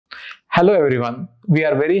Hello everyone, we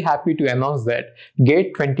are very happy to announce that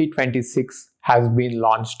GATE 2026 has been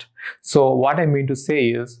launched. So what I mean to say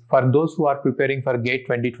is, for those who are preparing for GATE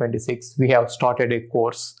 2026, we have started a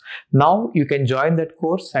course. Now you can join that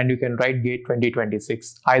course and you can write GATE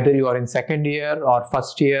 2026. Either you are in second year or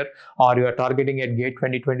first year, or you are targeting at GATE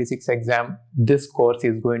 2026 exam, this course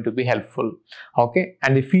is going to be helpful. Okay,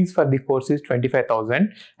 and the fees for the course is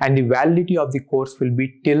 25,000 and the validity of the course will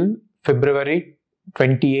be till February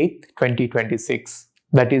 28th, 2026.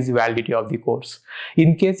 That is the validity of the course.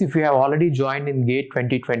 In case if you have already joined in GATE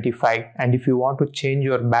 2025 and if you want to change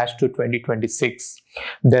your batch to 2026,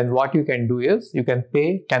 then what you can do is you can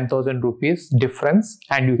pay 10,000 rupees difference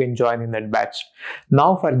and you can join in that batch.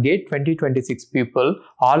 Now for GATE 2026 people,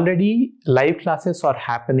 already live classes are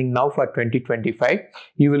happening now for 2025.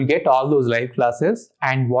 You will get all those live classes,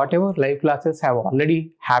 and whatever live classes have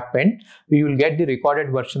already happened, you will get the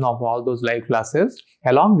recorded version of all those live classes.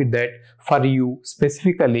 Along with that, for you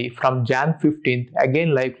specifically from Jan 15th,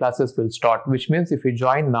 again live classes will start, which means if you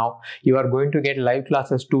join now, you are going to get live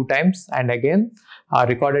classes 2 times and again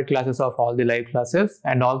recorded classes of all the live classes,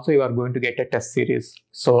 and also you are going to get a test series.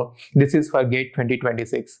 So this is for GATE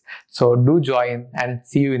 2026. So do join and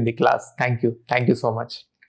see you in the class. Thank you so much.